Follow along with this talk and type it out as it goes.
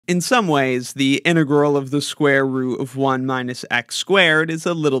In some ways, the integral of the square root of 1 minus x squared is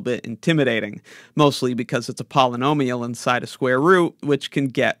a little bit intimidating, mostly because it's a polynomial inside a square root, which can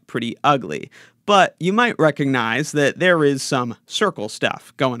get pretty ugly. But you might recognize that there is some circle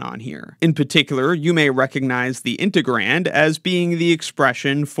stuff going on here. In particular, you may recognize the integrand as being the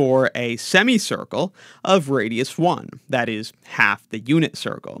expression for a semicircle of radius 1, that is, half the unit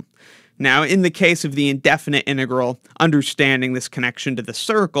circle. Now, in the case of the indefinite integral, understanding this connection to the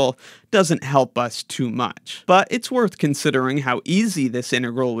circle doesn't help us too much. But it's worth considering how easy this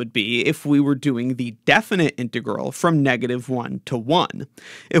integral would be if we were doing the definite integral from -1 to 1.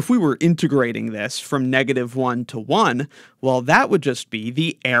 If we were integrating this from -1 to 1, well, that would just be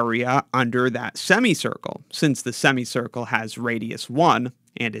the area under that semicircle. Since the semicircle has radius 1,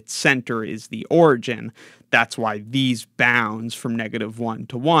 and its center is the origin, that's why these bounds from -1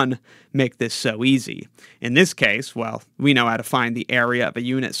 to 1 make this so easy. In this case, well, we know how to find the area of a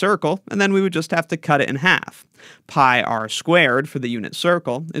unit circle, and then we would just have to cut it in half. Pi r squared for the unit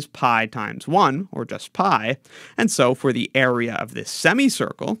circle is pi times 1, or just pi, and so for the area of this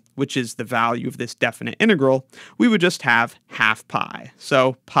semicircle, which is the value of this definite integral, we would just have half pi.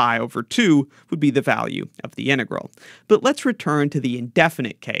 So pi over 2 would be the value of the integral. But let's return to the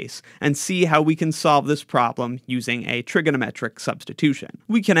indefinite case and see how we can solve this problem using a trigonometric substitution.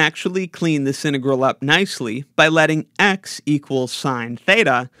 We can actually clean this integral up nicely by letting x equal sine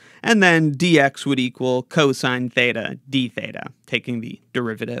theta, and then dx would equal cosine theta d theta, taking the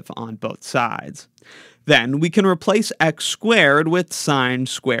derivative on both sides. Then we can replace x squared with sine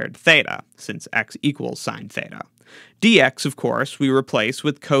squared theta, since x equals sine theta. Dx, of course, we replace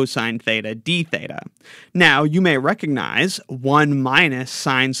with cosine theta d theta. Now, you may recognize 1 minus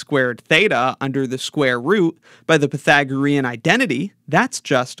sine squared theta under the square root by the Pythagorean identity. That's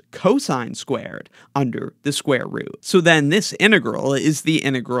just cosine squared under the square root. So then this integral is the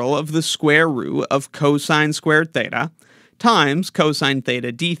integral of the square root of cosine squared theta times cosine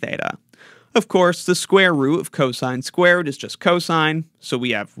theta d theta. Of course, the square root of cosine squared is just cosine, so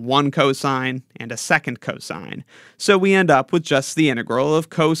we have one cosine and a second cosine. So we end up with just the integral of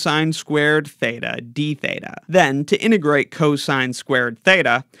cosine squared theta d theta. Then, to integrate cosine squared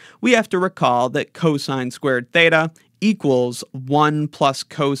theta, we have to recall that cosine squared theta equals 1 plus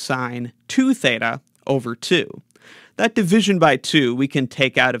cosine 2 theta over 2. That division by 2 we can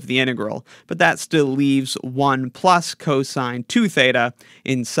take out of the integral, but that still leaves 1 plus cosine 2 theta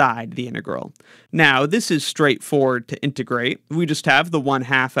inside the integral. Now, this is straightforward to integrate. We just have the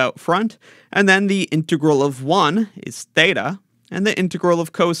 1/2 out front, and then the integral of 1 is theta, and the integral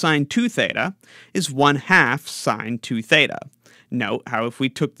of cosine 2 theta is 1/2 sine 2 theta. Note how if we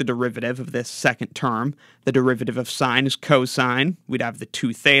took the derivative of this second term, the derivative of sine is cosine, we'd have the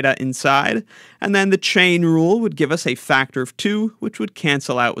 2 theta inside, and then the chain rule would give us a factor of 2, which would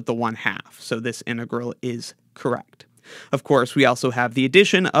cancel out with the 1/2, so this integral is correct. Of course, we also have the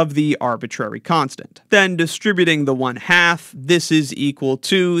addition of the arbitrary constant. Then distributing the 1/2, this is equal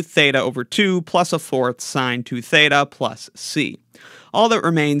to theta over 2 plus 1/4 sine 2 theta plus c. All that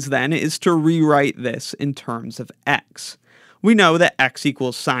remains then is to rewrite this in terms of x. We know that x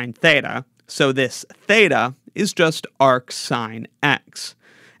equals sine theta, so this theta is just arc sine x.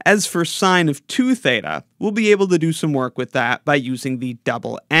 As for sine of 2 theta, we'll be able to do some work with that by using the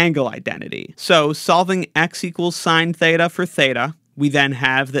double angle identity. So solving x equals sine theta for theta, we then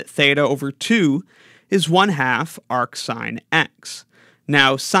have that theta over 2 is 1/2 arc sine x.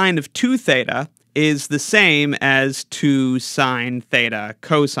 Now, sine of 2 theta is the same as 2 sine theta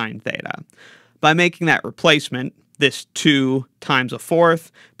cosine theta. By making that replacement, this 2 times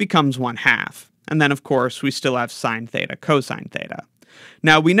 1/4 becomes 1/2. And then, of course, we still have sine theta cosine theta.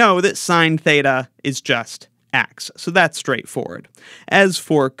 Now, we know that sine theta is just x, so that's straightforward. As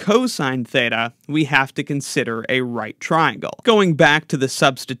for cosine theta, we have to consider a right triangle. Going back to the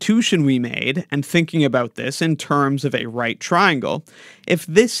substitution we made and thinking about this in terms of a right triangle, if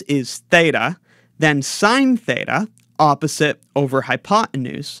this is theta, then sine theta, opposite over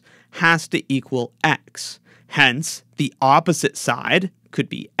hypotenuse, has to equal x. Hence, the opposite side could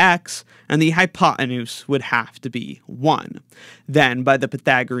be x, and the hypotenuse would have to be 1. Then, by the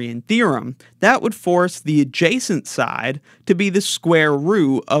Pythagorean theorem, that would force the adjacent side to be the square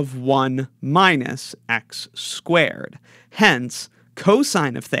root of 1 minus x squared. Hence,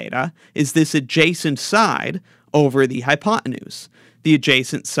 cosine of theta is this adjacent side over the hypotenuse. The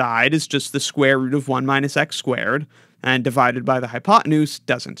adjacent side is just the square root of 1 minus x squared. and divided by the hypotenuse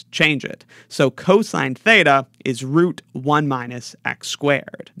doesn't change it. So cosine theta is root 1 minus x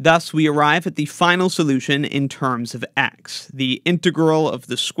squared. Thus, we arrive at the final solution in terms of x. The integral of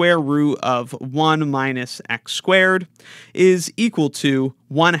the square root of 1 minus x squared is equal to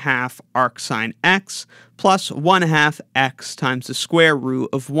 1/2 arcsine x plus 1/2 x times the square root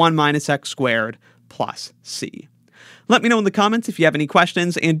of 1 minus x squared plus c. Let me know in the comments if you have any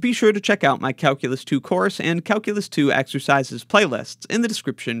questions, and be sure to check out my Calculus 2 course and Calculus 2 exercises playlists in the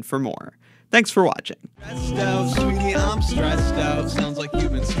description for more. Thanks for watching. Stressed out, sweetie, I'm stressed out. Sounds like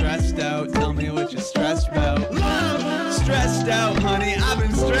you've been stressed out. Tell me what you're stressed about. Stressed out, honey, I've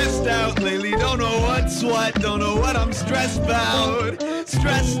been stressed out lately. Don't know what's what, don't know what I'm stressed about.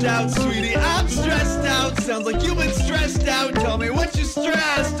 Stressed out, sweetie, I'm stressed out. Sounds like you've been stressed out. Tell me what you're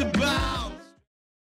stressed about.